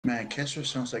Man, Kestra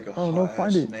sounds like a Oh no, hot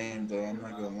find ass it. name though. I'm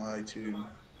not gonna lie to you.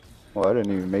 Well, I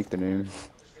didn't even make the name.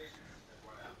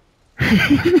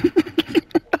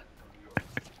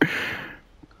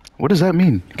 What does that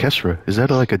mean? Kestra? Is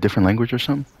that like a different language or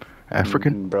something?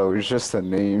 African? Bro, it's just a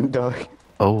name, dog.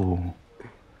 Oh,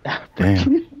 damn.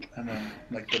 African. I know,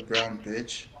 like the brown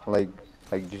bitch. Like,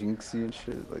 like Jinxie and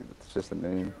shit. Like, it's just a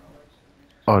name.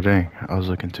 Oh, dang. I was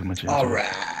looking too much All into it.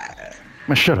 right.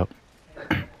 Man, shut up.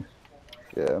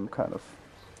 Yeah, I'm kind of.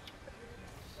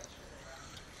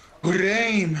 Good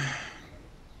aim.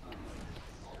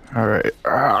 Alright.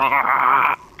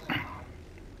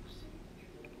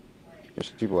 There's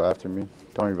people after me.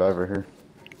 Don't revive her here.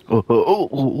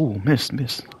 Oh, missed.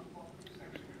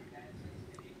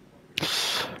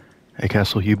 Hey,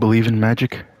 Castle, you believe in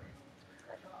magic?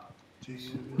 Do you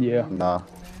Yeah. believe Nah.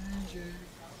 magic?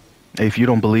 Hey, if you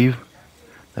don't believe,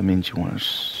 that means you want to.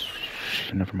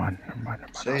 Never mind.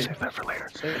 Say I'll it. save that for later.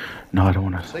 Say it. No, I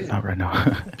don't want Say to. it. Not right now.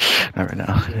 Not right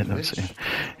now. Say it, No, I'm saying. bitch.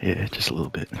 Yeah, just a little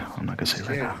bit. I'm not gonna I'm say it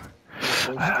right scared. now. You're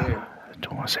so scared. I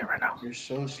don't want to say it right now. You're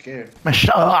so scared. Man,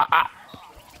 shut up.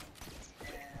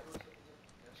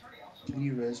 Can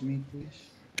you res me, please?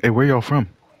 Hey, where y'all from?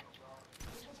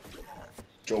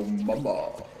 Joe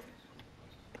Mama.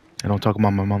 I don't talk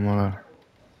about my mama.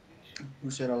 Who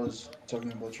said I was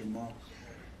talking about your mom?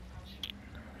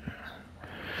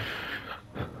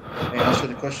 Hey, answer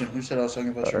the question. Who said I was talking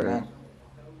about your Alright. mom?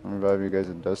 I'm reviving you guys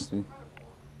in Dusty.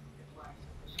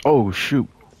 Oh shoot.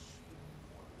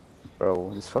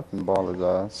 Bro, this fucking ball is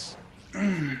ass.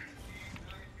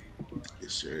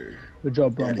 Yes, sir. Good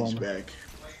job, Brown Daddy's Bomber. back.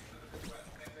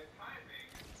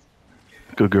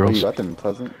 Good Oh, you girls. got them in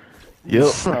Pleasant?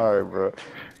 Yep. Alright, bro.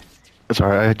 It's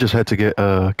alright. I just had to get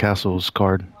Castle's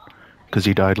card because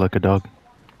he died like a dog.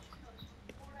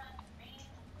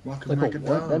 Walking Like like a a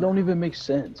what? That dog. don't even make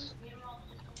sense.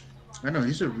 I know,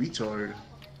 he's a retard.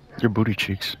 Your booty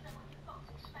cheeks.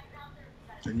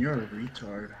 Then you're a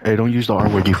retard. Hey, don't use the R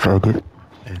word, you faggot.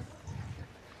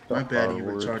 My bad, you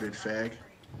R-word. retarded fag.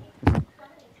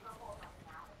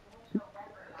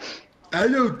 I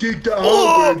don't think the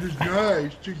R word is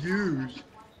nice to use.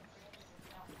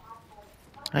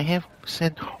 I have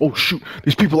said. Oh shoot!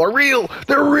 These people are real.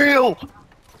 They're real.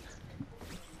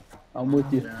 I'm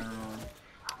with you. Down.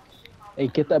 Hey,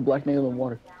 get that black nail in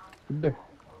water. There.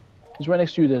 He's right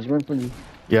next to you. There's right in front of you.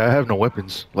 Yeah, I have no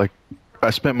weapons. Like, I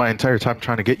spent my entire time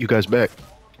trying to get you guys back.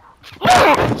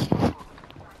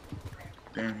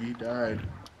 Damn, he died.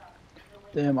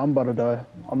 Damn, I'm about to die.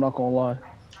 I'm not gonna lie.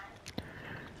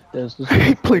 This is I a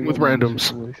hate playing with win-win randoms.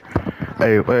 situation.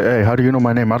 Hey, how do you know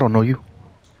my name? I don't know you.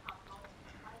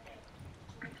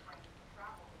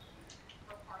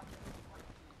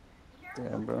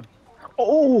 Damn, bro.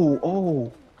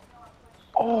 Oh.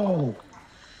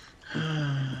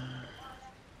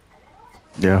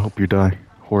 Yeah, I hope you die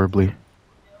horribly.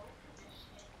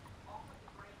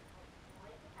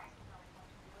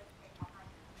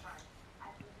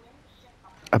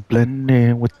 I blend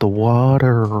in with the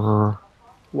water.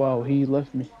 Wow, he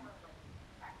left me.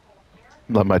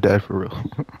 Like my dad for real.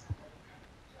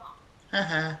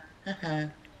 Haha, haha.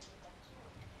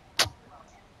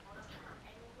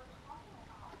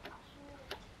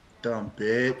 Dumb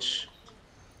bitch.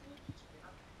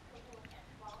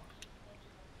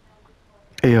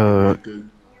 Hey, You're good.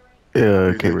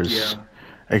 You're good, Kariz. yeah.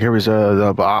 Hey,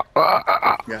 Kariz,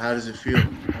 Yeah, how does it feel?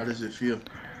 How does it feel?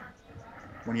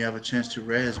 When you have a chance to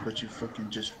res, but you fucking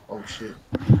just, oh shit.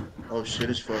 Oh shit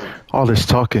as fuck. all this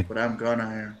talking. But I'm gone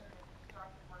out here.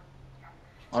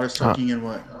 All this Uh, talking and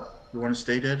what? You wanna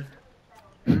stay dead?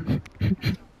 Hmm?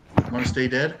 You wanna stay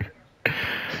dead?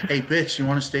 Hey bitch, you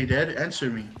wanna stay dead? Answer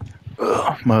me.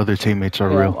 my other teammates are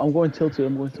Hey, I'm, real. I'm going tilted.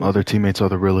 I'm going My other tilted. teammates are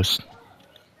the realest.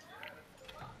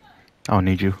 I don't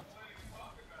need you.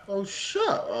 Oh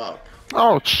shut up.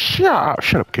 Oh,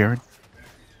 shut up, Karen.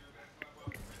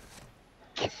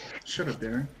 Shut up,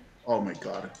 Darren. Oh my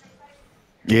god.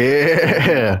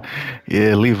 Yeah,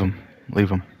 yeah. Leave him.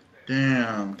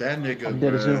 Damn, that nigga, I'm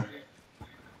dead as bruh. hell.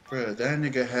 Bruh, that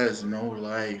nigga has no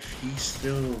life. He's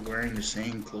still wearing the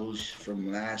same clothes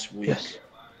from last week. Yes.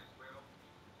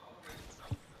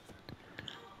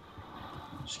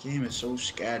 This game is so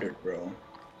scattered, bro.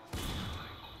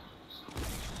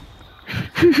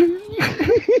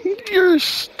 You're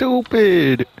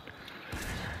stupid.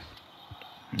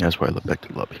 That's why I look back to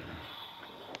the lobby.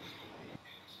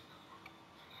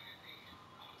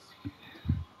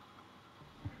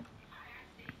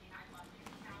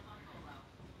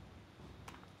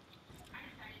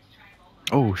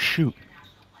 Oh shoot.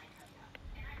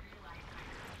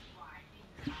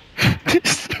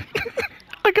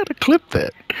 I gotta clip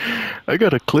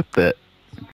that.